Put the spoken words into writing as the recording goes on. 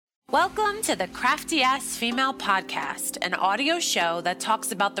Welcome to the Crafty Ass Female Podcast, an audio show that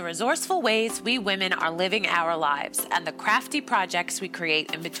talks about the resourceful ways we women are living our lives and the crafty projects we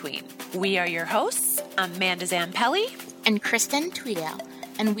create in between. We are your hosts, Amanda Zampelli and Kristen Tweedale,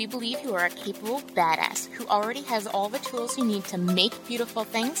 and we believe you are a capable badass who already has all the tools you need to make beautiful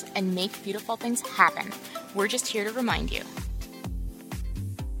things and make beautiful things happen. We're just here to remind you.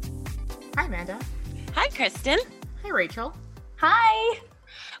 Hi, Amanda. Hi, Kristen. Hi, Rachel. Hi.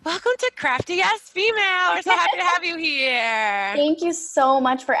 Welcome to Crafty Ass Female. We're so happy to have you here. Thank you so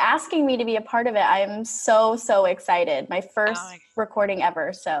much for asking me to be a part of it. I'm so excited. My first recording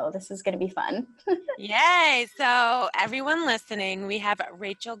ever, so this is going to be fun. Yay. So everyone listening, we have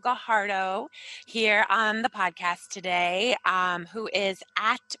Rachel Gajardo here on the podcast today, who is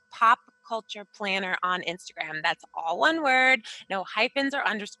at Pop Culture Planner on Instagram. That's all one word, no hyphens or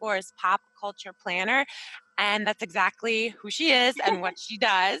underscores, Pop Culture Planner. And that's exactly who she is and what she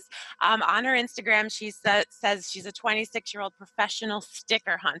does. On her Instagram, she says she's a 26-year-old professional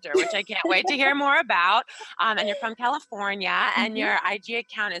sticker hunter, which I can't wait to hear more about. And you're from California, and your IG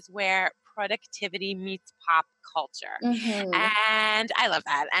account is where productivity meets pop culture. And I love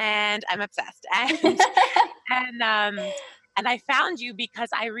that. And I'm obsessed. And I found you because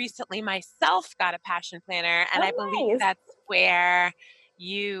I recently myself got a passion planner, and I believe that's where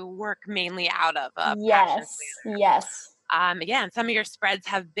you work mainly out of a passion planner. Yes. And some of your spreads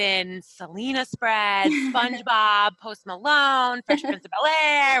have been Selena spreads, SpongeBob, Post Malone, Fresh Prince of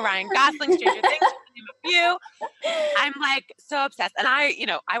Bel-Air, Ryan Gosling, Stranger Things, to name a few. I'm like so obsessed. And I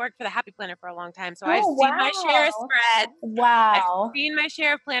worked for the Happy Planner for a long time, so I've seen my share of spreads. Wow. I've seen my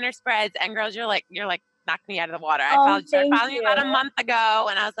share of planner spreads, and girls, you're like knocked me out of the water. I started following you about a month ago,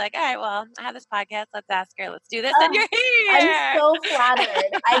 and I was like, all right, well, I have this podcast. Let's ask her. Let's do this. And you're here. I'm so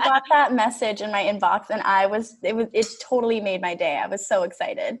flattered. I got that message in my inbox, and it totally made my day. I was so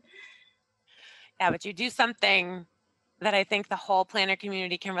excited. Yeah, but you do something that I think the whole planner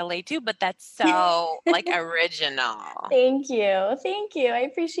community can relate to, but that's so original. Thank you. I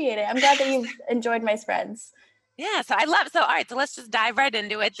appreciate it. I'm glad that you've enjoyed my spreads. Yeah, so all right, so let's just dive right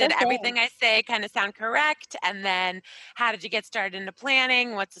into it. Did everything I say kind of sound correct? And then how did you get started into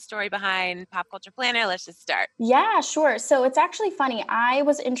planning? What's the story behind Pop Culture Planner? Let's just start. Yeah, sure. So it's actually funny. I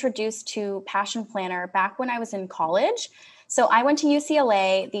was introduced to Passion Planner back when I was in college. So I went to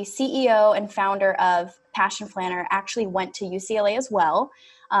UCLA. The CEO and founder of Passion Planner actually went to UCLA as well.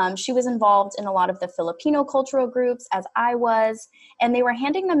 She was involved in a lot of the Filipino cultural groups, as I was, and they were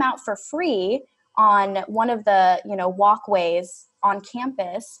handing them out for free on one of the, walkways on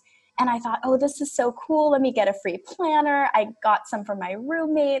campus. And I thought, oh, this is so cool. Let me get a free planner. I got some for my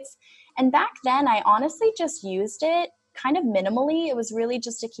roommates. And back then, I honestly just used it kind of minimally. It was really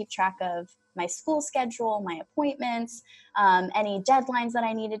just to keep track of my school schedule, my appointments, any deadlines that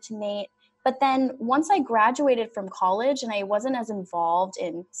I needed to meet. But then once I graduated from college and I wasn't as involved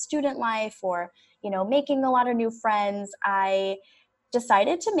in student life or, making a lot of new friends, I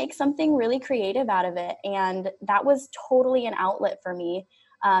decided to make something really creative out of it. And that was totally an outlet for me.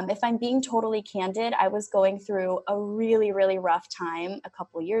 If I'm being totally candid, I was going through a really, really rough time a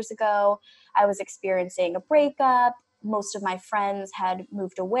couple years ago. I was experiencing a breakup. Most of my friends had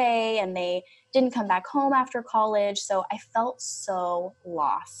moved away and they didn't come back home after college. So I felt so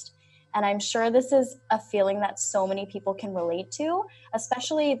lost. And I'm sure this is a feeling that so many people can relate to,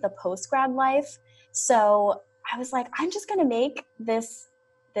 especially the post-grad life. So I was like, I'm just going to make this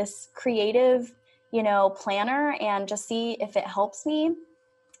creative, planner and just see if it helps me.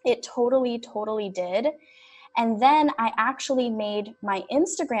 It totally did. And then I actually made my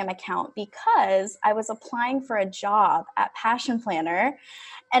Instagram account because I was applying for a job at Passion Planner.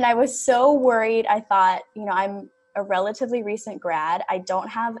 And I was so worried. I thought, I'm a relatively recent grad. I don't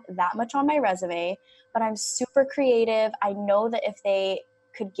have that much on my resume, but I'm super creative. I know that if they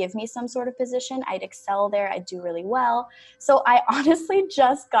could give me some sort of position, I'd excel there. I'd do really well. So I honestly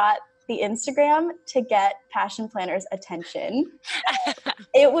just got the Instagram to get Passion Planner's attention.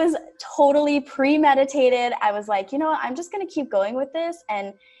 It was totally premeditated. I was like, I'm just going to keep going with this.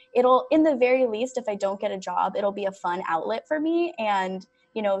 And it'll, in the very least, if I don't get a job, it'll be a fun outlet for me. And,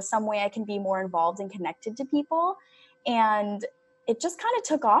 some way I can be more involved and connected to people. And it just kind of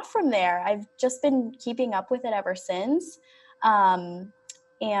took off from there. I've just been keeping up with it ever since.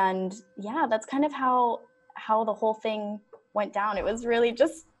 And yeah, that's kind of how the whole thing went down. It was really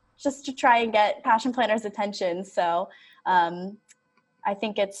just to try and get Passion Planner's attention. So I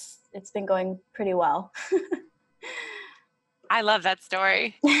think it's been going pretty well. I love that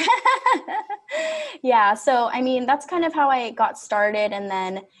story. Yeah. So, that's kind of how I got started. And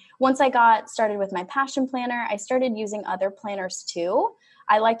then once I got started with my Passion Planner, I started using other planners too.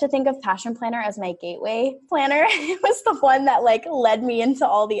 I like to think of Passion Planner as my gateway planner. It was the one that like led me into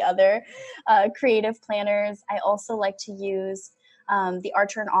all the other creative planners. I also like to use the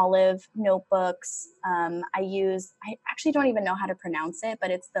Archer and Olive notebooks. I actually don't even know how to pronounce it,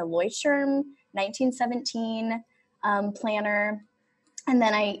 but it's the Leuchtturm 1917 planner. And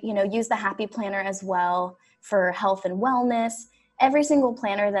then I, use the Happy Planner as well for health and wellness. Every single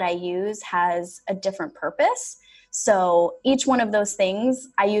planner that I use has a different purpose. So each one of those things,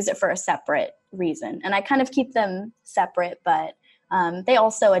 I use it for a separate reason. And I kind of keep them separate, but they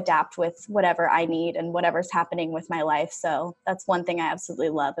also adapt with whatever I need and whatever's happening with my life. So that's one thing I absolutely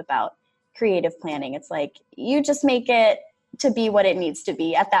love about creative planning. It's like you just make it to be what it needs to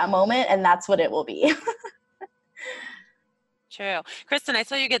be at that moment, and that's what it will be. True. Kristen, I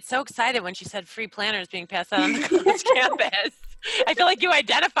saw you get so excited when she said free planners being passed out on the college campus. I feel like you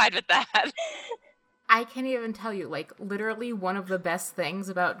identified with that. I can't even tell you, like, literally one of the best things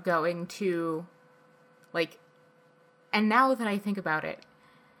about going to, like, and now that I think about it,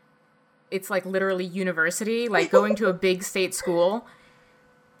 it's like literally university, like going to a big state school,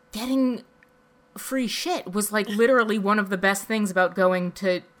 getting free shit was like literally one of the best things about going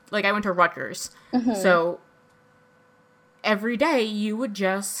to, like, I went to Rutgers. Mm-hmm. So every day you would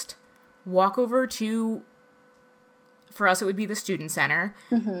just walk over to, for us it would be the student center,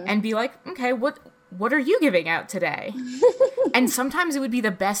 mm-hmm. and be like, okay, what are you giving out today? And sometimes it would be the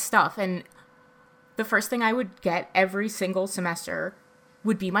best stuff. And the first thing I would get every single semester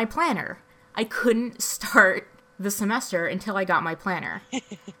would be my planner. I couldn't start the semester until I got my planner.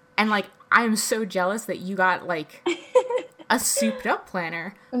 And like, I'm so jealous that you got like a souped up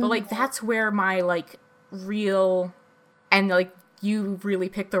planner. But like, that's where my like real, and like, you really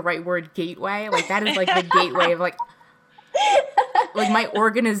picked the right word, gateway. Like that is like the gateway of like my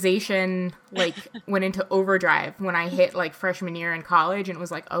organization like went into overdrive when I hit like freshman year in college, and it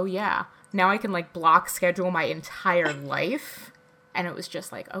was like, oh yeah, now I can like block schedule my entire life. And it was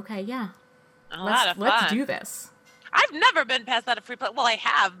just like, okay, yeah, let's do this. I've never been passed out of free planner. Well, I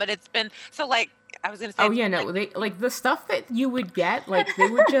have, but it's been so like I was gonna say. Oh yeah, no, they like the stuff that you would get, like they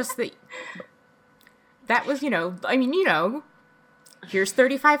would just that was, I mean, here's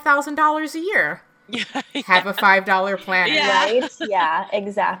 $35,000 a year. Have a $5 planner. Yeah. Right? Yeah,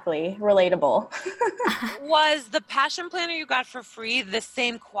 exactly. Relatable. Was the Passion Planner you got for free the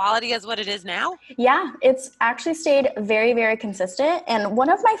same quality as what it is now? Yeah, it's actually stayed very, very consistent. And one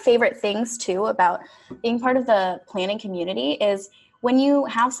of my favorite things too about being part of the planning community is when you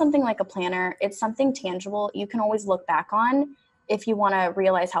have something like a planner, it's something tangible you can always look back on if you want to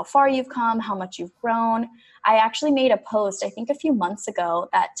realize how far you've come, how much you've grown. I actually made a post, I think a few months ago,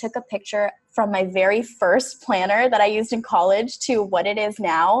 that took a picture from my very first planner that I used in college to what it is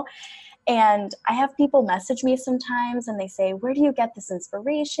now. And I have people message me sometimes and they say, where do you get this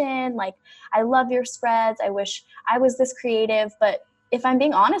inspiration? Like, I love your spreads. I wish I was this creative. But if I'm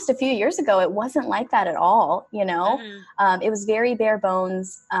being honest, a few years ago, it wasn't like that at all. Mm-hmm. It was very bare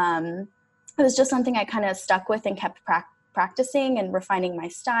bones. It was just something I kind of stuck with and kept practicing and refining my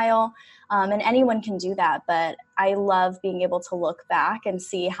style. And anyone can do that. But I love being able to look back and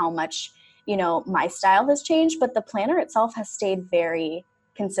see how much, my style has changed. But the planner itself has stayed very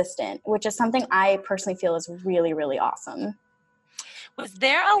consistent, which is something I personally feel is really, really awesome. Was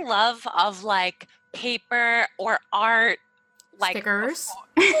there a love of like paper or art? Like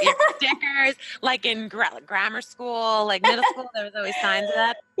stickers, like in grammar school, like middle school, there was always signs of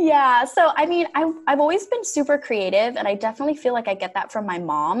that. Yeah. So, I mean, I've always been super creative, and I definitely feel like I get that from my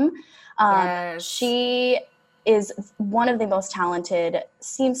mom. Yes. She is one of the most talented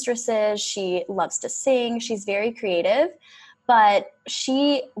seamstresses. She loves to sing. She's very creative, but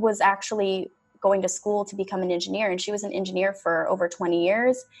she was actually going to school to become an engineer, and she was an engineer for over 20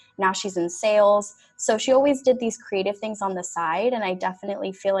 years. Now she's in sales. So she always did these creative things on the side, and I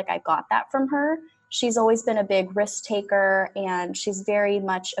definitely feel like I got that from her. She's always been a big risk taker, and she's very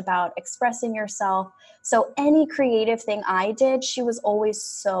much about expressing yourself. So any creative thing I did, she was always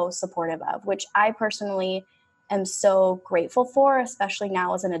so supportive of, which I personally am so grateful for, especially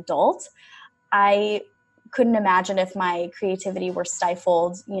now as an adult. I couldn't imagine if my creativity were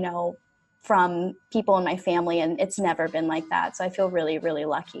stifled, from people in my family, and it's never been like that. So I feel really, really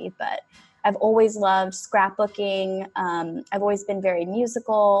lucky. But I've always loved scrapbooking. I've always been very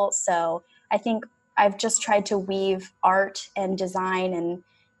musical. So I think I've just tried to weave art and design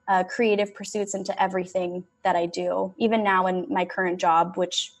and creative pursuits into everything that I do, even now in my current job,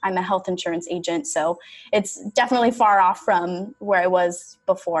 which I'm a health insurance agent. So it's definitely far off from where I was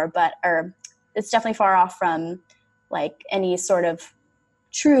before, or it's definitely far off from like any sort of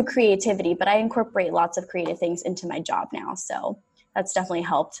true creativity, but I incorporate lots of creative things into my job now. So that's definitely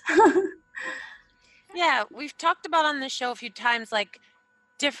helped. Yeah, we've talked about on the show a few times, like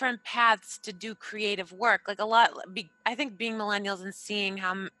different paths to do creative work. Like a lot, I think being millennials and seeing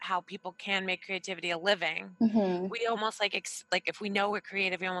how people can make creativity a living, Mm-hmm. we almost like if we know we're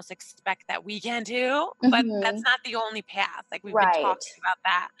creative, we almost expect that we can too. But that's Mm-hmm. not the only path. Like we've been Right. talking about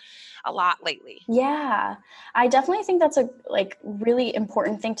that a lot lately. Yeah, I definitely think that's a like really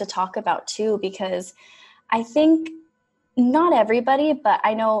important thing to talk about too, because I think not everybody, but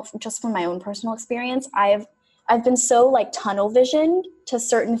I know just from my own personal experience, I've been so like tunnel visioned to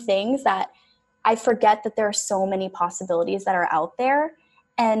certain things that I forget that there are so many possibilities that are out there.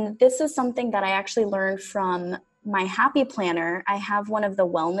 And this is something that I actually learned from my Happy Planner. I have one of the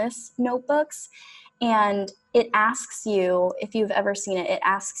wellness notebooks, and it asks you, if you've ever seen it, it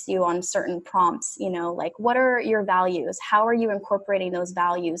asks you on certain prompts, you know, like what are your values? How are you incorporating those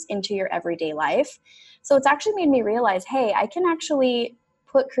values into your everyday life? So it's actually made me realize, hey, I can actually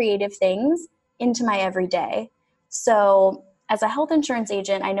put creative things into my everyday. So as a health insurance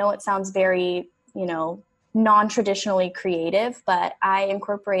agent, I know it sounds very, you know, non-traditionally creative, but I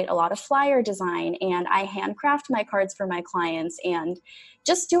incorporate a lot of flyer design and I handcraft my cards for my clients, and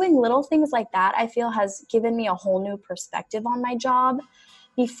just doing little things like that, I feel has given me a whole new perspective on my job.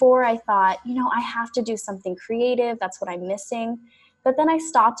 Before I thought, you know, I have to do something creative. That's what I'm missing. But then I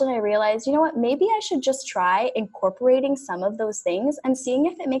stopped and I realized, you know what, maybe I should just try incorporating some of those things and seeing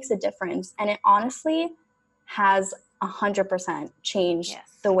if it makes a difference. And it honestly has 100% changed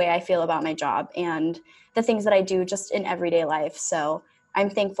the way I feel about my job and the things that I do just in everyday life. So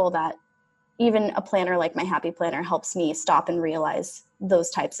I'm thankful that even a planner like my Happy Planner helps me stop and realize those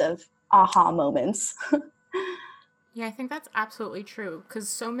types of aha moments. Yeah, I think that's absolutely true, because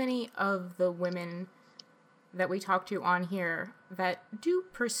so many of the women that we talk to on here that do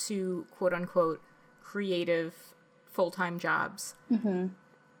pursue quote-unquote creative full-time jobs,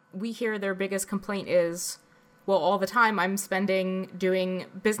 we hear their biggest complaint is, well, all the time I'm spending doing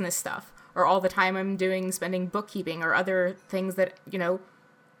business stuff, or all the time I'm spending bookkeeping or other things that, you know,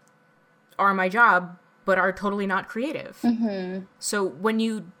 are my job, but are totally not creative. So when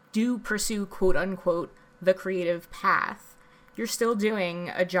you do pursue quote-unquote the creative path, you're still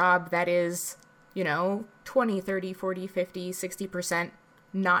doing a job that is, you know, 20, 30, 40, 50, 60%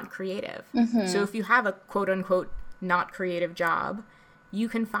 not creative. So if you have a quote-unquote not creative job, you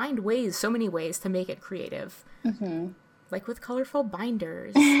can find ways, so many ways to make it creative. Like with colorful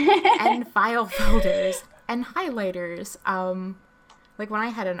binders and file folders and highlighters. Like when I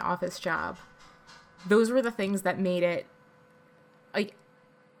had an office job, those were the things that made it, like,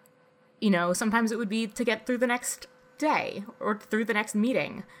 you know, sometimes it would be to get through the next day or through the next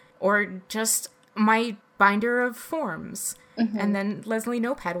meeting, or just my binder of forms, and then Leslie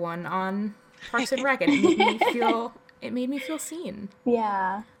Notepad one on Parks and Rec, and it made me feel seen.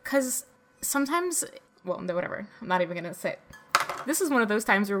 Yeah. Because sometimes, well, no, whatever. I'm not even gonna say it. This is one of those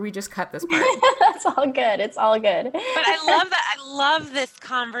times where we just cut this part. That's all good. It's all good. But I love that. I love this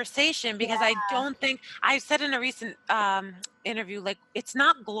conversation because I don't think I said in a recent interview, like, it's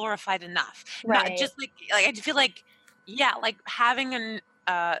not glorified enough. Not Right. just like I feel like, yeah, like having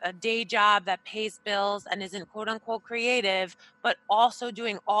a day job that pays bills and isn't quote unquote creative, but also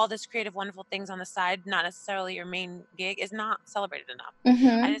doing all this creative, wonderful things on the side, not necessarily your main gig, is not celebrated enough.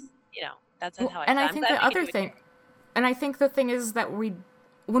 I just, you know, that's how I And feel. I think the other thing, and I think the thing is that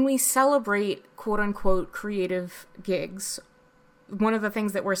when we celebrate quote-unquote creative gigs, one of the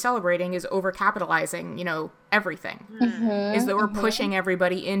things that we're celebrating is overcapitalizing, you know, everything. Is that we're pushing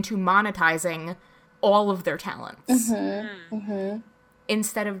everybody into monetizing all of their talents.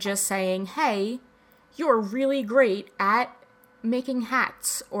 Instead of just saying, hey, you're really great at making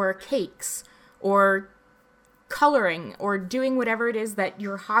hats or cakes or coloring or doing whatever it is that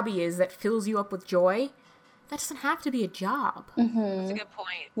your hobby is that fills you up with joy. That doesn't have to be a job. That's a good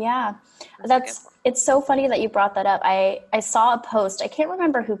point. Yeah. It's so funny that you brought that up. I saw a post, I can't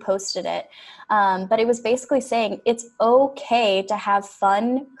remember who posted it, but it was basically saying it's okay to have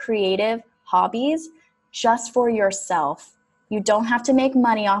fun, creative hobbies just for yourself. You don't have to make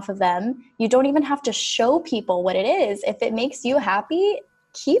money off of them. You don't even have to show people what it is. If it makes you happy,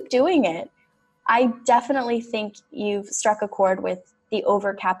 keep doing it. I definitely think you've struck a chord with the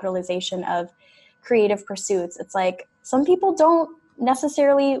overcapitalization of creative pursuits. It's like some people don't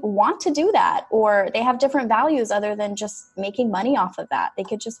necessarily want to do that, or they have different values other than just making money off of that. They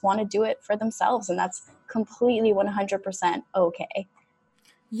could just want to do it for themselves, and that's completely 100% okay.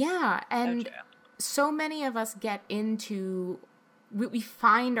 Yeah, and so many of us get into, we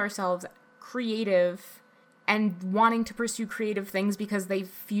find ourselves creative and wanting to pursue creative things because they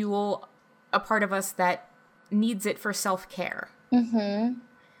fuel a part of us that needs it for self-care. Mm-hmm.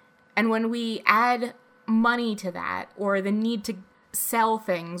 And when we add money to that, or the need to sell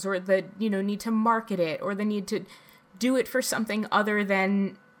things, or the, need to market it, or the need to do it for something other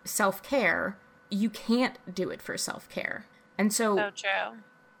than self-care, you can't do it for self-care. And so true.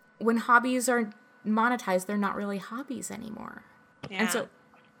 When hobbies are monetized, they're not really hobbies anymore. Yeah. And so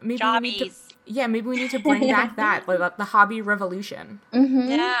maybe Jobbies. maybe we need to bring back that, like the hobby revolution.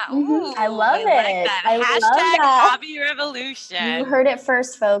 Mm-hmm. Yeah. Mm-hmm. Ooh, I love it. Like that. I love Hashtag that. hobby revolution. You heard it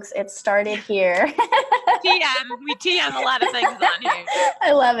first, folks. It started here. We TM a lot of things on here.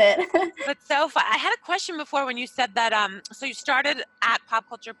 I love it. But so fun. I had a question before when you said that, so you started at Pop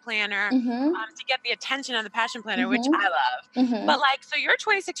Culture Planner to get the attention of the Passion Planner, which I love. But so you're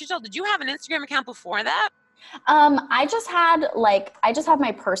 26 years old. Did you have an Instagram account before that? I just had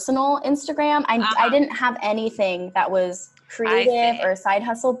my personal Instagram. I didn't have anything that was creative or side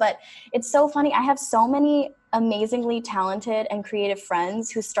hustle, but it's so funny. I have so many amazingly talented and creative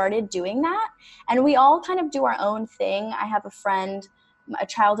friends who started doing that, and we all kind of do our own thing. I have a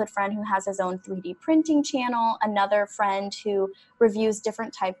childhood friend who has his own 3D printing channel, another friend who reviews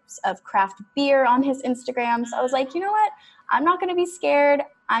different types of craft beer on his Instagram. So I was like, you know what? I'm not going to be scared.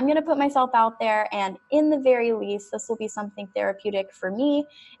 I'm going to put myself out there, and in the very least, this will be something therapeutic for me.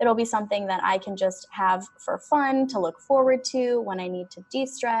 It'll be something that I can just have for fun, to look forward to when I need to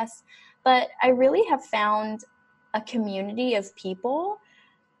de-stress. But I really have found a community of people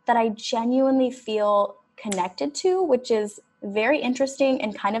that I genuinely feel connected to, which is very interesting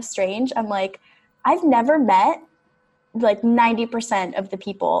and kind of strange. I'm like, I've never met like 90% of the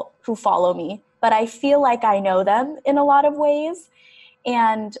people who follow me, but I feel like I know them in a lot of ways.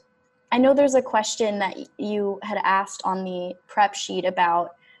 And I know there's a question that you had asked on the prep sheet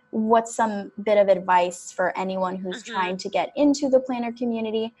about what's some bit of advice for anyone who's trying to get into the planner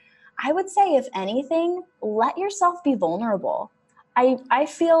community. I would say, if anything, let yourself be vulnerable. I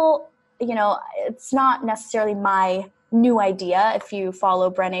feel, it's not necessarily my new idea. If you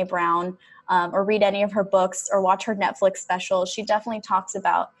follow Brené Brown or read any of her books or watch her Netflix special, she definitely talks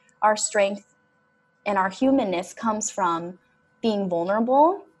about our strength and our humanness comes from being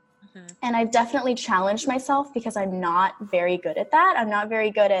vulnerable. And I've definitely challenged myself because I'm not very good at that. I'm not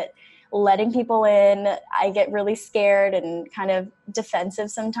very good at letting people in. I get really scared and kind of defensive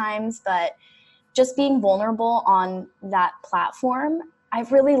sometimes, but just being vulnerable on that platform,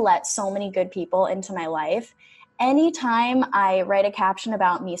 I've really let so many good people into my life. Anytime I write a caption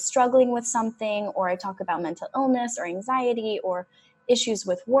about me struggling with something, or I talk about mental illness or anxiety or issues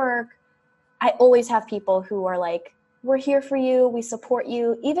with work, I always have people who are like, we're here for you, we support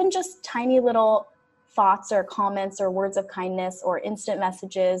you. Even just tiny little thoughts or comments or words of kindness or instant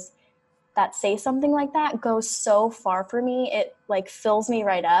messages that say something like that goes so far for me. It like fills me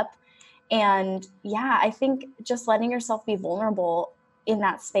right up. And yeah, I think just letting yourself be vulnerable in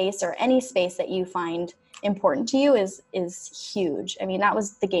that space or any space that you find important to you is huge. I mean, that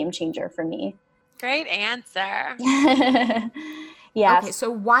was the game changer for me. Great answer. Yeah. Okay,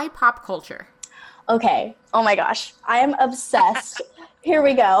 so why pop culture? Okay. Oh my gosh. I am obsessed. Here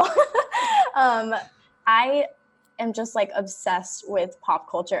we go. I am just like obsessed with pop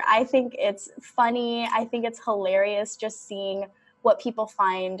culture. I think it's funny. I think it's hilarious just seeing what people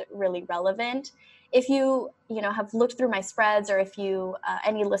find really relevant. If you have looked through my spreads, or if you,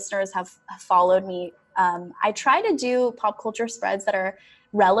 any listeners have followed me, I try to do pop culture spreads that are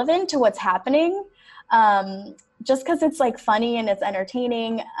relevant to what's happening, just because it's like funny and it's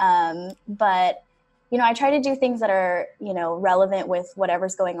entertaining. But I try to do things that are, relevant with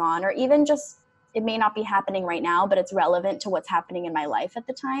whatever's going on, or even just, it may not be happening right now, but it's relevant to what's happening in my life at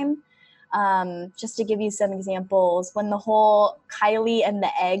the time. Just to give you some examples, when the whole Kylie and the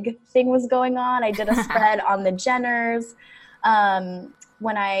egg thing was going on, I did a spread on the Jenners.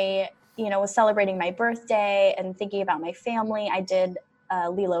 When I, was celebrating my birthday and thinking about my family, I did a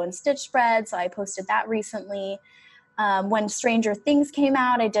Lilo and Stitch spread. So I posted that recently. When Stranger Things came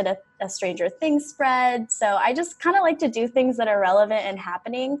out, I did a Stranger Things spread. So I just kind of like to do things that are relevant and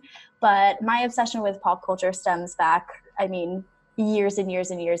happening. But my obsession with pop culture stems back, years and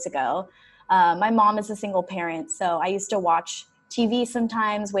years and years ago. My mom is a single parent, so I used to watch TV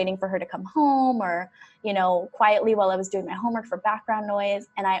sometimes waiting for her to come home, or, quietly while I was doing my homework for background noise.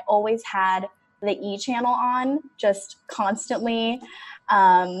 And I always had the E! Channel on just constantly.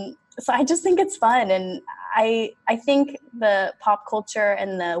 So I just think it's fun. And I think the pop culture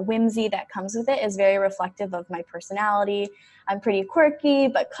and the whimsy that comes with it is very reflective of my personality. I'm pretty quirky,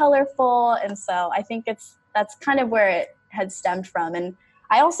 but colorful. And so I think that's kind of where it had stemmed from. And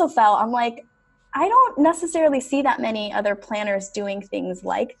I also felt, I'm like, I don't necessarily see that many other planners doing things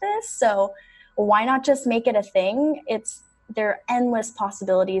like this. So why not just make it a thing? It's there are endless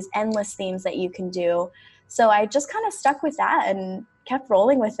possibilities, endless themes that you can do. So I just kind of stuck with that and kept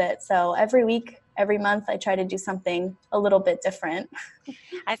rolling with it. So every week, every month, I try to do something a little bit different.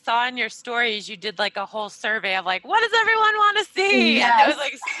 I saw in your stories you did like a whole survey of like, what does everyone want to see? Yes. And there was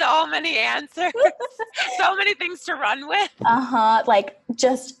like so many answers, so many things to run with. Like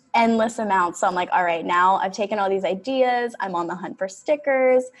just endless amounts. So I'm like, all right, now I've taken all these ideas. I'm on the hunt for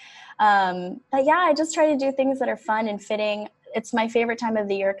stickers. But yeah, I just try to do things that are fun and fitting. It's my favorite time of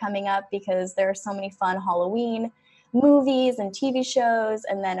the year coming up because there are so many fun Halloween movies and TV shows.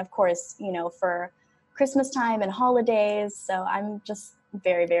 And then, of course, you know, for Christmas time and holidays. So I'm just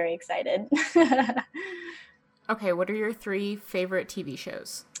very, very excited. Okay, what are your 3 favorite TV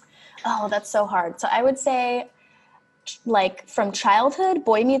shows? Oh, that's so hard. So I would say, like, from childhood,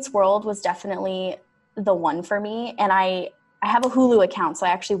 Boy Meets World was definitely the one for me. And I have a Hulu account, so I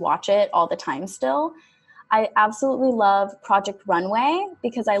actually watch it all the time still. I absolutely love Project Runway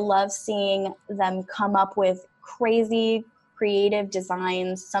because I love seeing them come up with crazy creative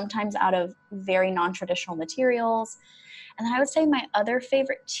designs, sometimes out of very non-traditional materials. And then I would say my other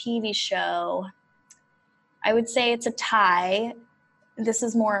favorite TV show, I would say it's a tie. This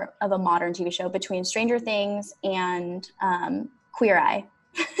is more of a modern TV show between Stranger Things and Queer Eye.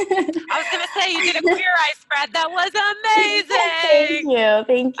 I was going to say, you did a Queer Eye spread. That was amazing.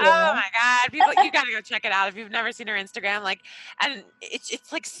 Thank you. Oh my God. People, you got to go check it out if you've never seen her Instagram. Like, and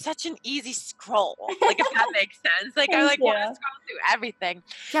it's like such an easy scroll. Like, if that makes sense. Like, I like want to scroll through everything.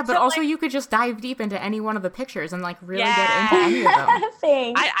 Yeah, but so, also you could just dive deep into any one of the pictures and like really get into any of them.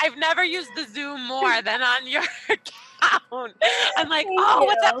 Thanks. I've never used the Zoom more than on your account. I'm like,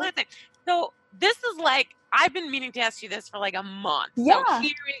 what's that blue thing? So this is like, I've been meaning to ask you this for like a month. Yeah. So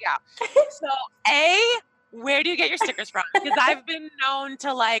here we go. So where do you get your stickers from? Because I've been known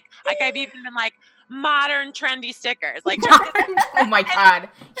to like I've even been like modern trendy stickers. Like oh my God.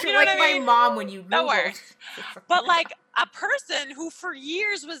 You're like my mean? mom when you The Google. worst. But like a person who for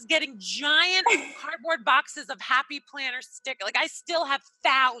years was getting giant cardboard boxes of Happy Planner stickers. Like I still have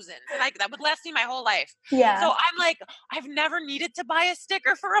thousands. Like that would last me my whole life. Yeah. So I'm like, I've never needed to buy a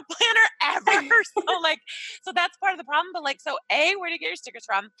sticker for a planner ever. So that's part of the problem. But like, so A, where do you get your stickers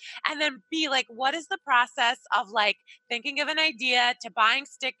from? And then B, like, what is the process of like thinking of an idea to buying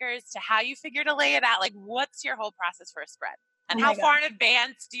stickers to how you figure to lay it out? Like, what's your whole process for a spread? And how far in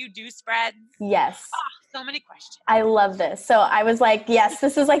advance do you do spreads? Yes. Oh, so many questions. I love this. So I was like, yes,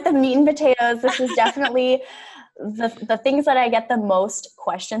 this is like the meat and potatoes. This is definitely the things that I get the most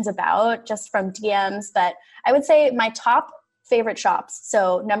questions about just from DMs. But I would say my top favorite shops.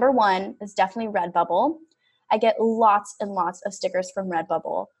 So number 1 is definitely Redbubble. I get lots and lots of stickers from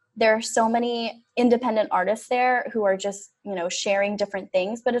Redbubble. There are so many independent artists there who are just, you know, sharing different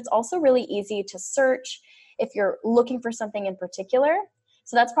things, but it's also really easy to search if you're looking for something in particular.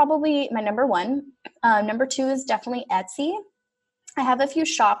 So that's probably my number 1. Number 2 is definitely Etsy. I have a few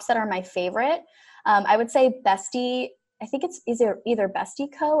shops that are my favorite. I would say Bestie, I think it's either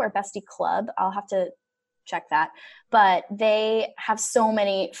Bestie Co. or Bestie Club. I'll have to check that. But they have so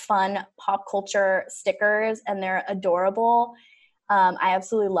many fun pop culture stickers and they're adorable. I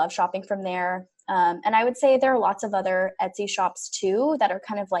absolutely love shopping from there. And I would say there are lots of other Etsy shops too that are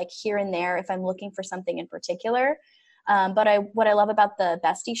kind of like here and there if I'm looking for something in particular. But what I love about the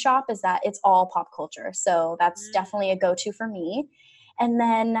Bestie shop is that it's all pop culture. So that's definitely a go-to for me. And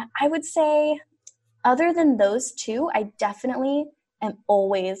then I would say other than those two, I definitely am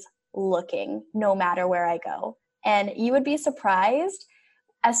always looking no matter where I go. And you would be surprised.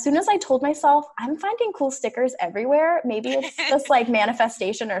 As soon as I told myself, I'm finding cool stickers everywhere, maybe it's just like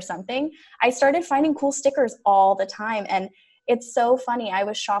manifestation or something, I started finding cool stickers all the time. And it's so funny. I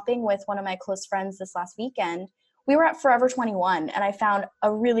was shopping with one of my close friends this last weekend. We were at Forever 21 and I found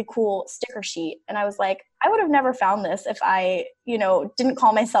a really cool sticker sheet. And I was like, I would have never found this if I, didn't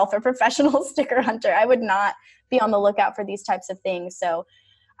call myself a professional sticker hunter. I would not be on the lookout for these types of things. So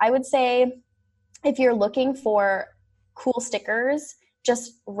I would say if you're looking for cool stickers,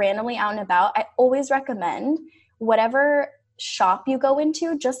 just randomly out and about, I always recommend whatever shop you go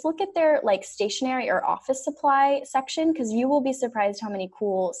into, just look at their like stationery or office supply section, because you will be surprised how many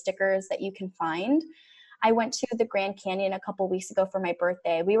cool stickers that you can find. I went to the Grand Canyon a couple weeks ago for my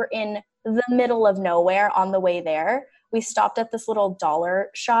birthday. We were in the middle of nowhere on the way there. We stopped at this little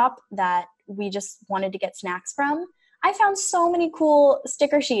dollar shop that we just wanted to get snacks from. I found so many cool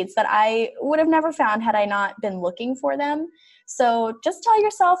sticker sheets that I would have never found had I not been looking for them. So just tell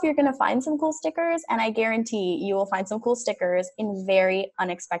yourself you're going to find some cool stickers, and I guarantee you will find some cool stickers in very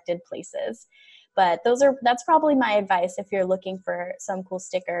unexpected places. But that's probably my advice if you're looking for some cool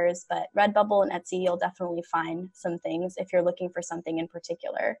stickers. But Redbubble and Etsy, you'll definitely find some things if you're looking for something in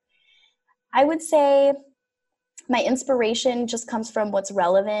particular. I would say my inspiration just comes from what's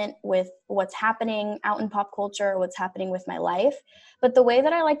relevant with what's happening out in pop culture, what's happening with my life. But the way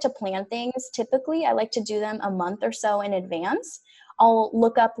that I like to plan things, typically I like to do them a month or so in advance. I'll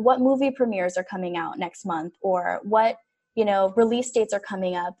look up what movie premieres are coming out next month, or what, release dates are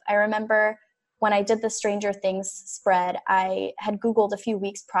coming up. I remember when I did the Stranger Things spread, I had Googled a few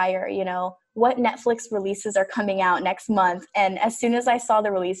weeks prior, what Netflix releases are coming out next month. And as soon as I saw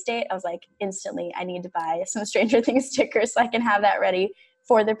the release date, I was like, instantly, I need to buy some Stranger Things stickers so I can have that ready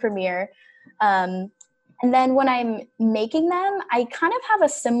for the premiere. And then when I'm making them, I kind of have a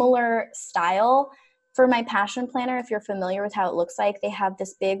similar style for my passion planner. If you're familiar with how it looks like, they have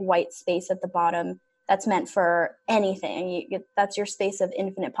this big white space at the bottom that's meant for anything. That's your space of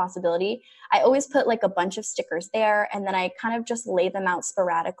infinite possibility. I always put like a bunch of stickers there, and then I kind of just lay them out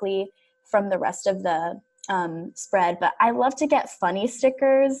sporadically from the rest of the spread. But I love to get funny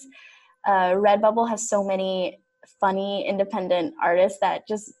stickers. Redbubble has so many funny independent artists that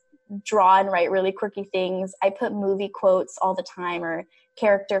just draw and write really quirky things. I put movie quotes all the time, or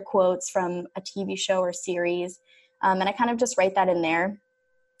character quotes from a TV show or series. And I kind of just write that in there.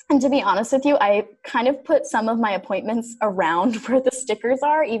 And to be honest with you, I kind of put some of my appointments around where the stickers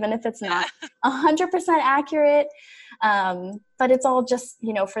are, even if it's not 100% accurate. But it's all just,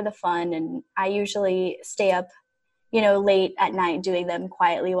 for the fun. And I usually stay up, late at night doing them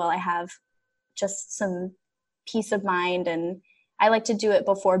quietly while I have just some peace of mind. And I like to do it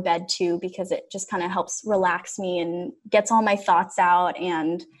before bed too, because it just kind of helps relax me and gets all my thoughts out.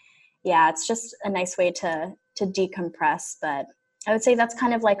 And yeah, it's just a nice way to decompress. But I would say that's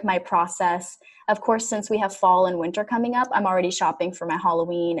kind of like my process. Of course, since we have fall and winter coming up, I'm already shopping for my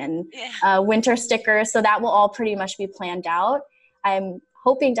Halloween and winter stickers. So that will all pretty much be planned out. I'm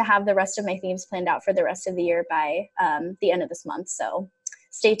hoping to have the rest of my themes planned out for the rest of the year by the end of this month. So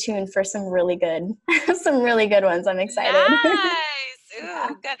stay tuned for some really good ones. I'm excited. Nice.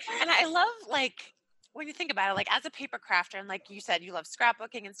 Ooh, good. And I love, when you think about it, as a paper crafter, and like you said, you love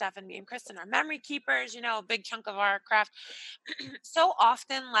scrapbooking and stuff, and me and Kristen are memory keepers, a big chunk of our craft. So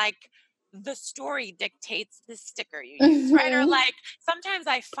often, the story dictates the sticker you use, right? Or sometimes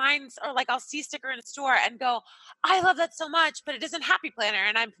I find, or I'll see sticker in a store and go, I love that so much, but it isn't Happy Planner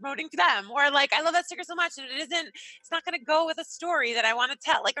and I'm promoting to them. Or I love that sticker so much and it's not going to go with a story that I want to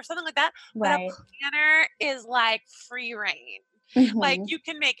tell, or something like that. Right. But a planner is free reign. Mm-hmm. You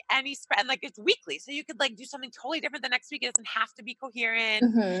can make any spread, and it's weekly, so you could do something totally different the next week. It doesn't have to be coherent.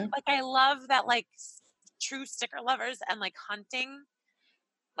 Mm-hmm. I love that true sticker lovers and hunting,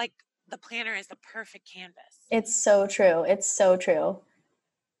 the planner is the perfect canvas. It's so true. It's so true.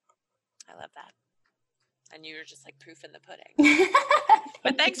 I love that. And you're just proof in the pudding.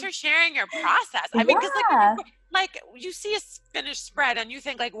 But thanks for sharing your process. I mean, because you see a finished spread and you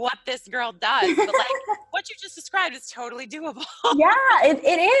think what this girl does, but what you just described is totally doable. Yeah, it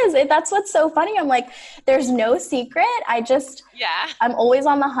is. That's what's so funny. I'm there's no secret. I'm always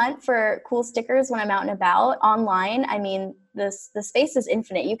on the hunt for cool stickers when I'm out and about online. I mean, the space is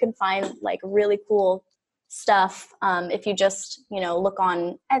infinite. You can find really cool stuff if you just look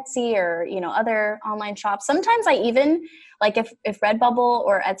on Etsy or other online shops. Sometimes I even if Redbubble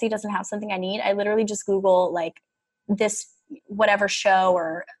or Etsy doesn't have something I need, I literally just Google this whatever show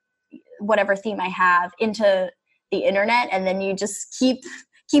or whatever theme I have into the internet, and then you just keep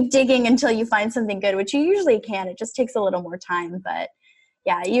digging until you find something good, which you usually can. It just takes a little more time, but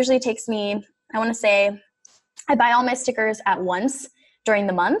yeah, it usually takes me, I want to say, I buy all my stickers at once during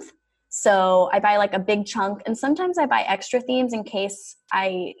the month. So I buy a big chunk, and sometimes I buy extra themes in case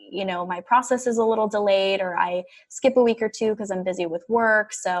my process is a little delayed, or I skip a week or two because I'm busy with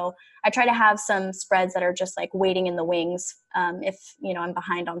work. So I try to have some spreads that are just waiting in the wings if, I'm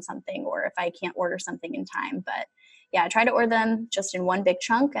behind on something, or if I can't order something in time. But yeah, I try to order them just in one big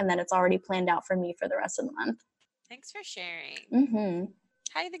chunk, and then it's already planned out for me for the rest of the month. Thanks for sharing. Mm-hmm.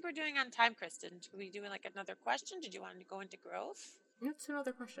 How do you think we're doing on time, Kristen? Should we do another question? Did you want to go into growth? That's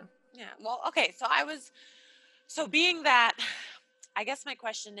another question. Yeah. Well, okay. So being that, I guess my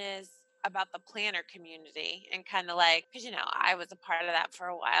question is about the planner community, and kind of because, I was a part of that for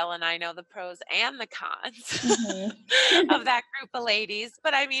a while, and I know the pros and the cons of that group of ladies.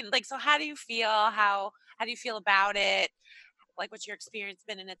 But I mean, so how do you feel? How do you feel about it? What's your experience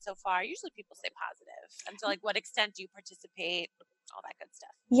been in it so far? Usually people say positive. And so what extent do you participate? All that good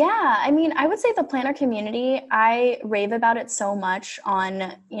stuff. Yeah, I mean, I would say the planner community, I rave about it so much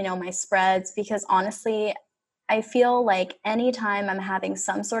on, my spreads, because honestly, I feel anytime I'm having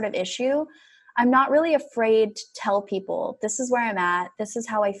some sort of issue, I'm not really afraid to tell people, this is where I'm at, this is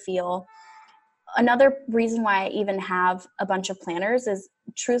how I feel. Another reason why I even have a bunch of planners is,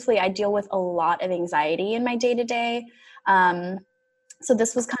 truthfully, I deal with a lot of anxiety in my day-to-day. So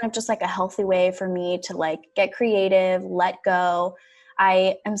this was kind of just like a healthy way for me to like get creative, let go.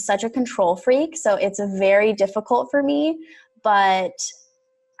 I am such a control freak, so it's very difficult for me. But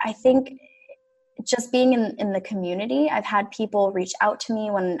I think just being in the community, I've had people reach out to me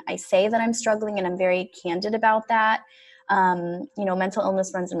when I say that I'm struggling, and I'm very candid about that. Mental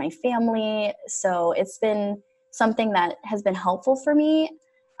illness runs in my family, so it's been something that has been helpful for me.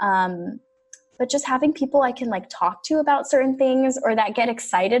 But just having people I can like talk to about certain things, or that get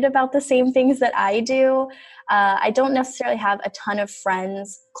excited about the same things that I do. I don't necessarily have a ton of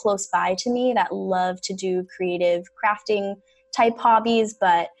friends close by to me that love to do creative crafting type hobbies,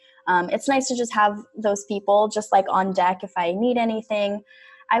 but it's nice to just have those people just like on deck if I need anything.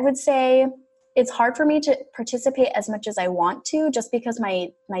 I would say it's hard for me to participate as much as I want to, just because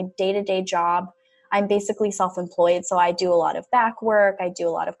my day-to-day job, I'm basically self-employed. So I do a lot of back work. I do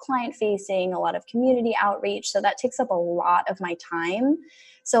a lot of client facing, a lot of community outreach. So that takes up a lot of my time.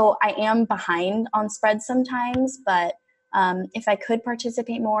 So I am behind on spreads sometimes, but if I could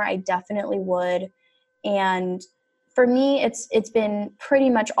participate more, I definitely would. And for me, it's been pretty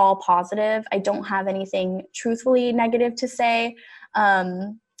much all positive. I don't have anything truthfully negative to say.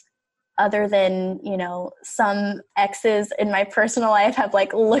 Other than, some exes in my personal life have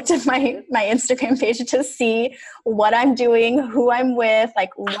like looked at my Instagram page to see what I'm doing, who I'm with,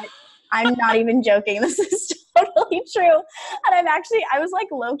 like what. I'm not even joking. This is totally true. And I was like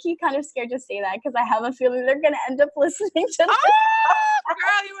low-key kind of scared to say that, because I have a feeling they're going to end up listening to this. Oh,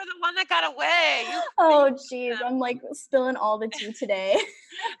 girl, you were the one that got away. Oh, geez. I'm like spilling all the tea today.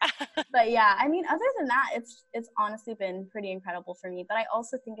 But yeah, I mean, other than that, it's honestly been pretty incredible for me. But I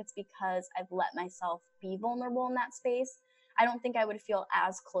also think it's because I've let myself be vulnerable in that space. I don't think I would feel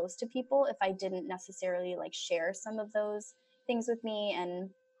as close to people if I didn't necessarily like share some of those things with me. And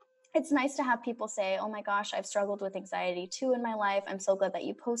it's nice to have people say, oh my gosh, I've struggled with anxiety too in my life. I'm so glad that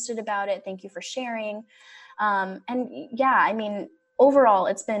you posted about it. Thank you for sharing. And yeah, I mean, overall,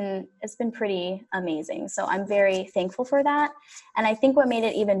 it's been pretty amazing. So I'm very thankful for that. And I think what made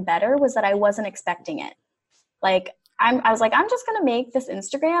it even better was that I wasn't expecting it. Like I was like, I'm just going to make this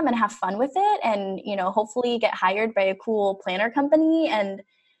Instagram and have fun with it. And, hopefully get hired by a cool planner company. And,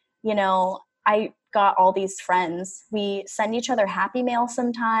 I got all these friends. We send each other happy mail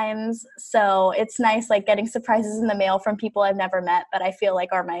sometimes. So it's nice, like getting surprises in the mail from people I've never met, but I feel like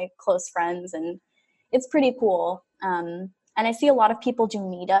are my close friends, and it's pretty cool. And I see a lot of people do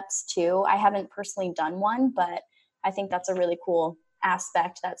meetups too. I haven't personally done one, but I think that's a really cool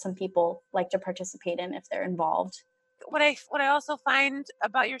aspect that some people like to participate in if they're involved. What I also find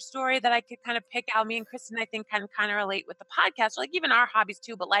about your story that I could kind of pick out, me and Kristen, I think, can kind of relate with the podcast, like even our hobbies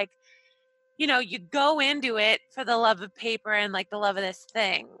too, but like, you go into it for the love of paper and like the love of this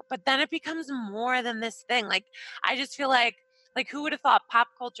thing, but then it becomes more than this thing. Like, I just feel like who would have thought Pop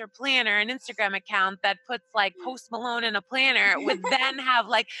Culture Planner, an Instagram account that puts like Post Malone in a planner, would then have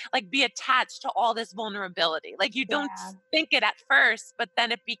like be attached to all this vulnerability. Like, you don't Yeah. think it at first, but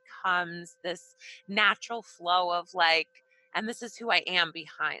then it becomes this natural flow of like, and this is who I am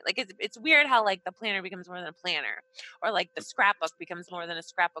behind. Like, it's weird how like the planner becomes more than a planner, or like the scrapbook becomes more than a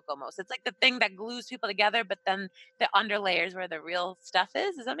scrapbook almost. It's like the thing that glues people together, but then the underlayers where the real stuff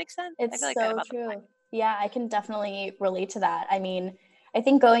is. Does that make sense? I It's feel like that so about the true. Yeah, I can definitely relate to that. I mean, I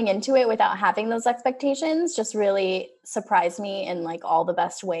think going into it without having those expectations just really surprised me in like all the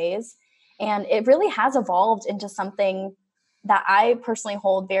best ways. And it really has evolved into something that I personally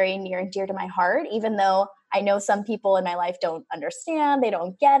hold very near and dear to my heart, even though I know some people in my life don't understand, they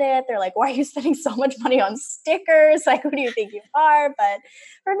don't get it. They're like, why are you spending so much money on stickers? Like, who do you think you are? But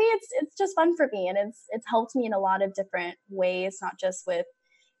for me, it's just fun for me. And it's helped me in a lot of different ways, not just with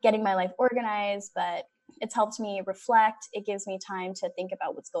getting my life organized, but it's helped me reflect. It gives me time to think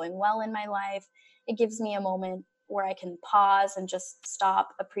about what's going well in my life. It gives me a moment where I can pause and just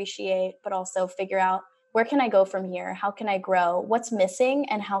stop, appreciate, but also figure out, where can I go from here? How can I grow? What's missing?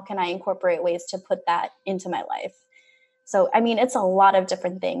 And how can I incorporate ways to put that into my life? So, I mean, it's a lot of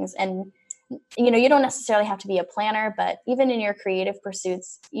different things. And, you don't necessarily have to be a planner, but even in your creative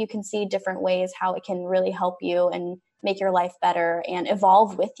pursuits, you can see different ways how it can really help you and make your life better and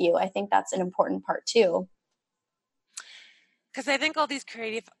evolve with you. I think that's an important part too. Because I think all these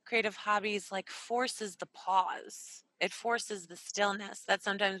creative hobbies like forces the pause. It forces the stillness that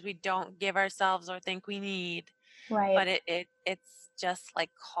sometimes we don't give ourselves or think we need. Right. But it's just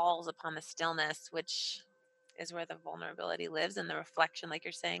like calls upon the stillness, which is where the vulnerability lives, and the reflection, like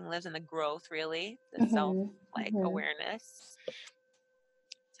you're saying, lives, in the growth, really, the self awareness.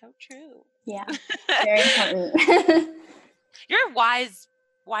 So true. Yeah, very important. You're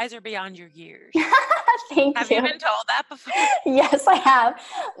wiser beyond your years. Thank Have you. you been told that before? Yes, I have.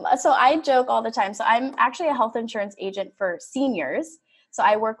 So I joke all the time. So I'm actually a health insurance agent for seniors. So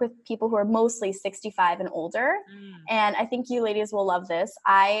I work with people who are mostly 65 and older. And I think you ladies will love this.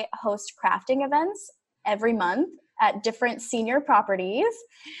 I host crafting events every month at different senior properties.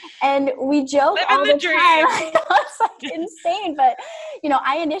 And we joke all the time. I know, it's like insane. But,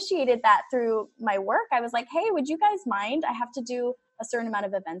 I initiated that through my work. I was like, hey, would you guys mind? I have to do a certain amount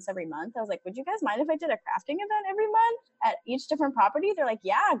of events every month. I was like, would you guys mind if I did a crafting event every month at each different property? They're like,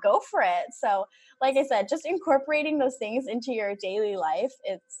 yeah, go for it. So like I said, just incorporating those things into your daily life,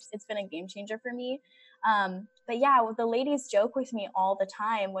 it's been a game changer for me. But yeah, the ladies joke with me all the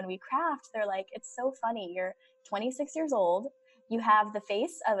time when we craft. They're like, it's so funny. You're 26 years old. You have the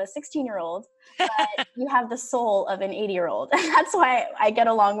face of a 16-year-old, but you have the soul of an 80-year-old. And that's why I get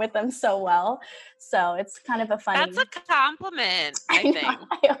along with them so well. So it's kind of a funny. That's a compliment, I think.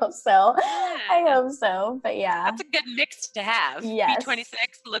 I hope so. Yeah. I hope so. But yeah. That's a good mix to have. Yes. Be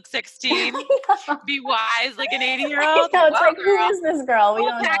 26, look 16, be wise like an 80-year-old. It's like, girl. Who is this girl? We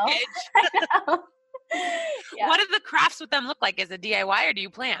don't package. know. I know. Yeah. What do the crafts with them look like? Is it DIY or do you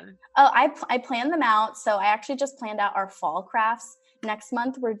plan? Oh, I plan them out. So I actually just planned out our fall crafts. Next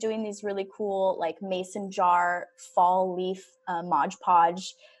month, we're doing these really cool, like mason jar, fall leaf, Mod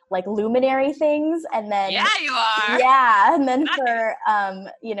Podge, like luminary things. And then yeah, you are. Yeah. And then for,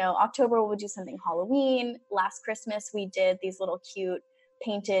 October, we'll do something Halloween. Last Christmas, we did these little cute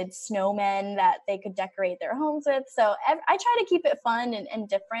painted snowmen that they could decorate their homes with. So I try to keep it fun and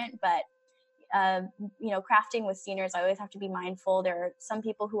different, but crafting with seniors, I always have to be mindful. There are some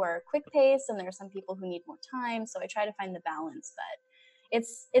people who are quick pace and there are some people who need more time. So I try to find the balance, but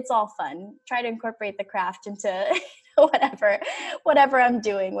it's all fun. Try to incorporate the craft into whatever I'm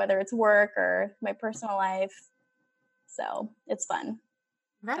doing, whether it's work or my personal life. So it's fun.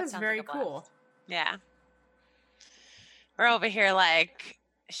 That is very cool. Yeah. We're over here like,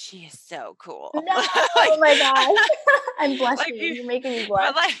 she is so cool. No, oh my gosh. I'm blushing. You're making me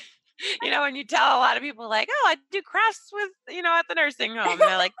blush. But when you tell a lot of people like, oh, I do crafts with, at the nursing home. And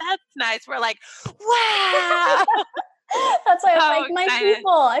they're like, that's nice. We're like, wow. That's why I was like, my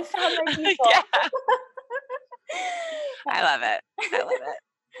people. I found my people. Yeah. I love it.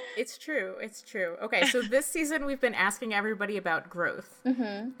 It's true. It's true. Okay, so this season we've been asking everybody about growth.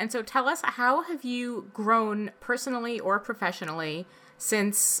 Mm-hmm. And so tell us, how have you grown personally or professionally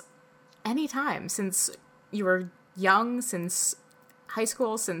since any time? Since you were young, since high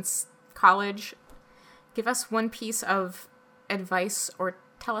school, since college? Give us one piece of advice or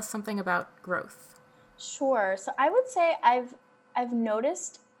tell us something about growth. Sure. So I would say I've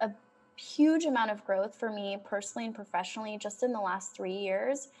noticed a huge amount of growth for me personally and professionally just in the last 3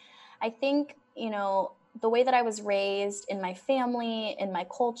 years. I think, the way that I was raised in my family, in my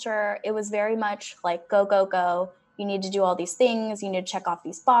culture, it was very much like, go, go, go. You need to do all these things. You need to check off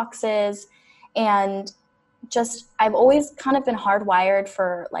these boxes. And just, I've always kind of been hardwired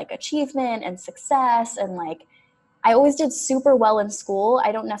for like achievement and success. And like, I always did super well in school.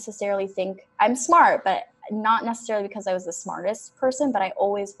 I don't necessarily think I'm smart, but not necessarily because I was the smartest person, but I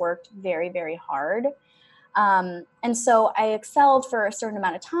always worked very, very hard. And so I excelled for a certain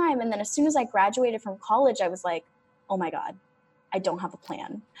amount of time. And then as soon as I graduated from college, I was like, oh my God, I don't have a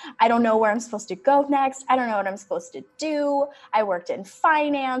plan. I don't know where I'm supposed to go next. I don't know what I'm supposed to do. I worked in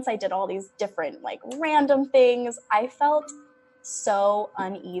finance. I did all these different like random things. I felt so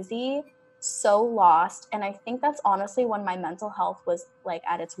uneasy, so lost. And I think that's honestly when my mental health was like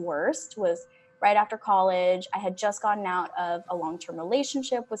at its worst, was right after college. I had just gotten out of a long-term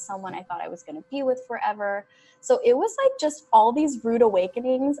relationship with someone I thought I was going to be with forever. So it was like just all these rude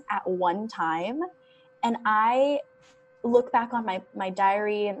awakenings at one time. And I look back on my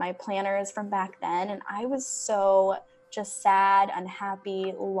diary and my planners from back then, and I was so just sad,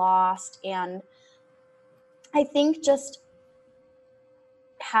 unhappy, lost. And I think just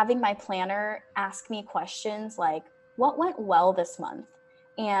having my planner ask me questions like, what went well this month?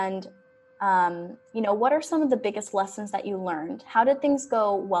 And, what are some of the biggest lessons that you learned? How did things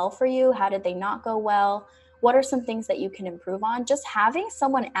go well for you? How did they not go well? What are some things that you can improve on? Just having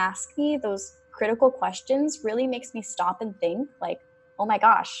someone ask me those critical questions really makes me stop and think like, oh my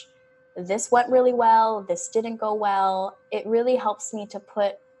gosh, this went really well. This didn't go well. It really helps me to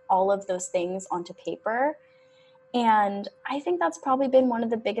put all of those things onto paper. And I think that's probably been one of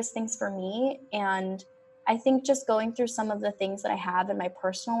the biggest things for me. And I think just going through some of the things that I have in my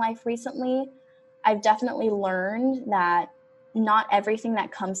personal life recently, I've definitely learned that not everything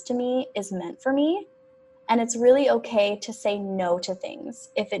that comes to me is meant for me. And it's really okay to say no to things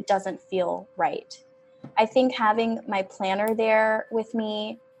if it doesn't feel right. I think having my planner there with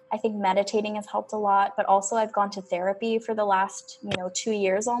me, I think meditating has helped a lot, but also I've gone to therapy for the last, 2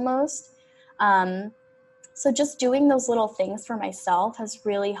 years almost. So just doing those little things for myself has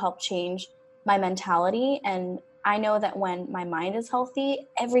really helped change my mentality. And I know that when my mind is healthy,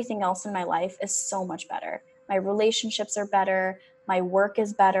 everything else in my life is so much better. My relationships are better. My work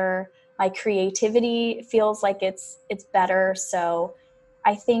is better. My creativity feels like it's better. So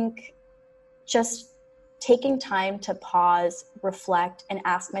I think just taking time to pause, reflect, and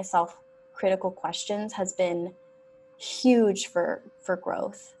ask myself critical questions has been huge for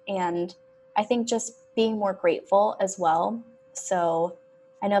growth. And I think just being more grateful as well. So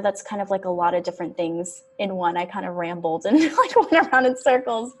I know that's kind of like a lot of different things in one. I kind of rambled and like went around in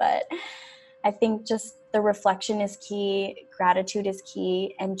circles, but I think just the reflection is key, gratitude is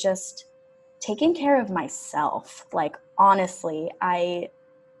key, and just taking care of myself. Like, honestly, I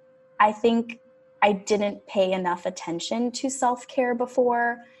think I didn't pay enough attention to self-care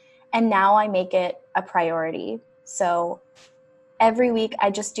before, and now I make it a priority. So every week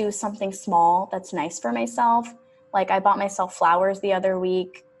I just do something small that's nice for myself. Like I bought myself flowers the other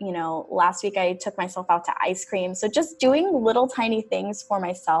week. Last week I took myself out to ice cream. So just doing little tiny things for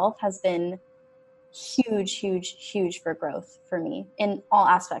myself has been huge, huge, huge for growth for me in all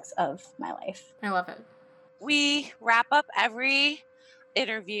aspects of my life. I love it. We wrap up every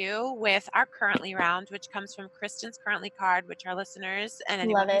interview with our currently round, which comes from Kristen's currently card, which our listeners and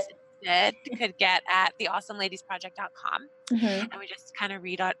anyone who's interested could get at theawesomeladiesproject.com. Mm-hmm. And we just kind of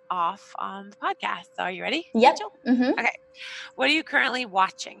read it off on the podcast. So are you ready? Yep. Rachel? Mm-hmm. Okay. What are you currently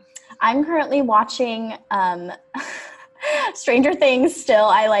watching? I'm currently watching Stranger Things still.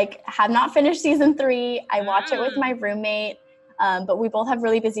 I have not finished season 3. I watch it with my roommate. But we both have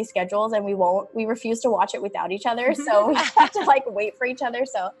really busy schedules and we refuse to watch it without each other. So we have to wait for each other.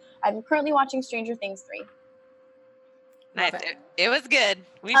 So I'm currently watching Stranger Things 3. Nice. It was good.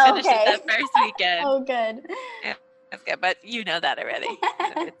 We finished it that first weekend. Oh, good. Yeah, that's good. But you know that already.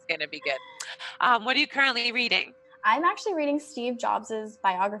 It's going to be good. What are you currently reading? I'm actually reading Steve Jobs'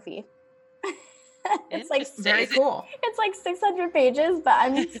 biography. It's very cool. It's 600 pages, but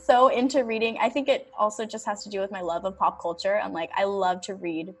I'm so into reading. I think it also just has to do with my love of pop culture. I love to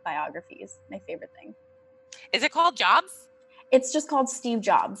read biographies. My favorite thing. Is it called Jobs? It's just called Steve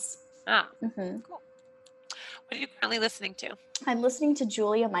Jobs. Oh, cool. What are you currently listening to? I'm listening to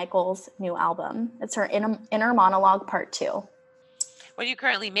Julia Michaels' new album. It's her Inner Monologue Part 2. What are you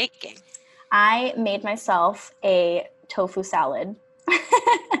currently making? I made myself a tofu salad.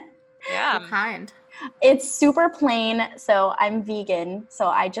 Yeah. What kind? It's super plain. So I'm vegan. So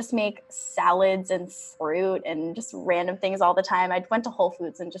I just make salads and fruit and just random things all the time. I went to Whole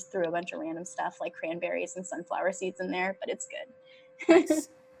Foods and just threw a bunch of random stuff like cranberries and sunflower seeds in there, but it's good. Nice.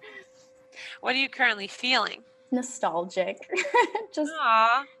 What are you currently feeling? Nostalgic. Just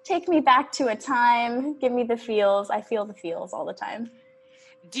Aww. Take me back to a time. Give me the feels. I feel the feels all the time.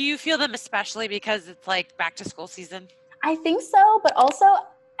 Do you feel them especially because it's back to school season? I think so, but also,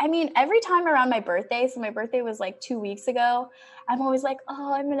 every time around my birthday, so my birthday was 2 weeks ago, I'm always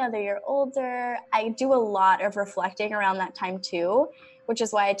oh, I'm another year older. I do a lot of reflecting around that time too, which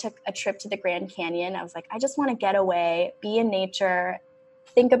is why I took a trip to the Grand Canyon. I was I just want to get away, be in nature,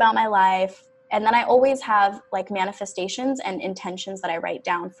 think about my life. And then I always have manifestations and intentions that I write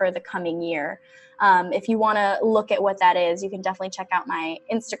down for the coming year. If you want to look at what that is, you can definitely check out my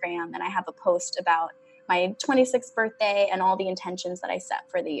Instagram, and I have a post about my 26th birthday and all the intentions that I set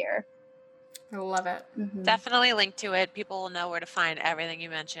for the year. I love it. Mm-hmm. Definitely link to it. People will know where to find everything you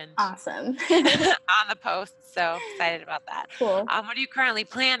mentioned. Awesome. On the post. So excited about that. Cool. What are you currently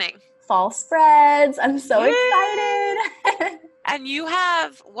planning? Fall spreads. I'm so excited. And you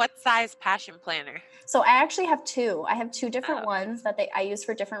have what size passion planner? So I actually have 2. I have 2 different ones that I use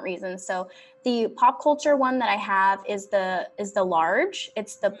for different reasons. So the pop culture one that I have is the large.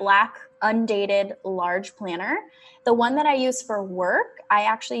 It's the black undated large planner. The one that I use for work, I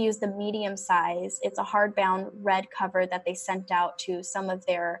actually use the medium size. It's a hardbound red cover that they sent out to some of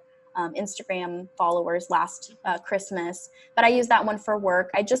their Instagram followers last Christmas. But I use that one for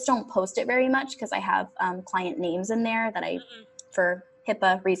work. I just don't post it very much because I have client names in there that for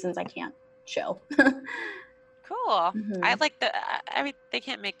HIPAA reasons, I can't show. Cool. Mm-hmm. I like they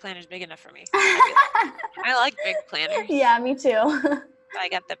can't make planners big enough for me. I like big planners. Yeah, me too. I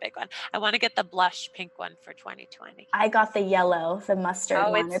got the big one. I want to get the blush pink one for 2020. I got the yellow, the mustard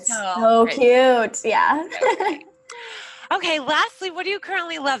one. It's so cute. Yeah. Okay, lastly, what are you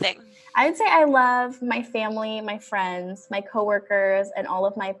currently loving? I would say I love my family, my friends, my coworkers, and all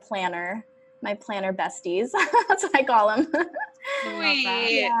of my planner besties. That's what I call them.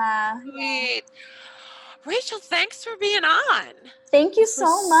 Sweet. Yeah. Sweet. Rachel, thanks for being on. Thank you This so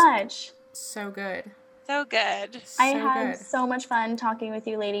was much. So good. So good. I had so much fun talking with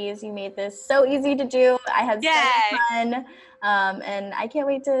you ladies. You made this so easy to do. I had so much fun. And I can't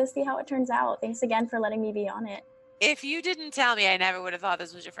wait to see how it turns out. Thanks again for letting me be on it. If you didn't tell me, I never would have thought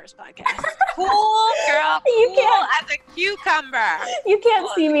this was your first podcast. Cool, girl. You cool can't- as a cucumber. You can't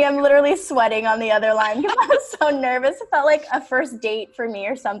see me. I'm literally sweating on the other line because I was so nervous. It felt like a first date for me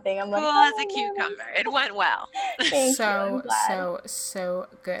or something. I'm like, Cool as a cucumber. It went well. Thank you. I'm glad. So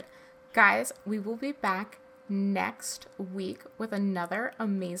good. Guys, we will be back next week with another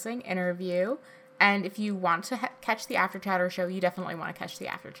amazing interview. And if you want to catch the After Chatter show, you definitely want to catch the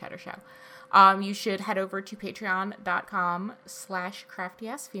After Chatter show. You should head over to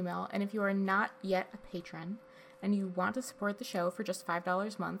patreon.com/craftyassfemale. And if you are not yet a patron and you want to support the show for just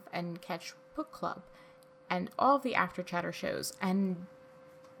 $5 a month and catch book club and all of the After Chatter shows and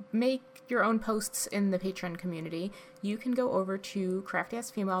make your own posts in the patron community, you can go over to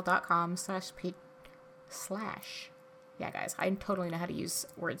craftyassfemale.com /. Yeah, guys, I totally know how to use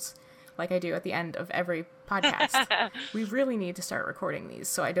words like I do at the end of every podcast. We really need to start recording these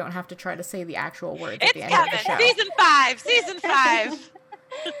so I don't have to try to say the actual words at the end of the show. Season 5.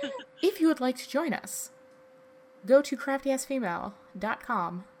 If you would like to join us, go to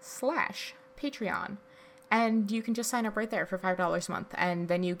craftyassfemale.com /Patreon, and you can just sign up right there for $5 a month, and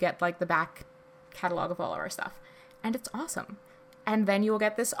then you get like the back catalog of all of our stuff, and it's awesome. And then you will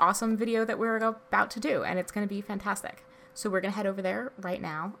get this awesome video that we're about to do, and it's going to be fantastic. So we're going to head over there right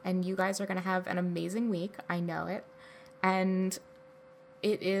now, and you guys are going to have an amazing week. I know it. And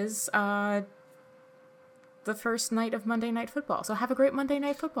it is the first night of Monday Night Football. So have a great Monday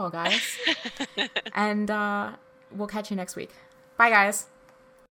Night Football, guys. And we'll catch you next week. Bye, guys.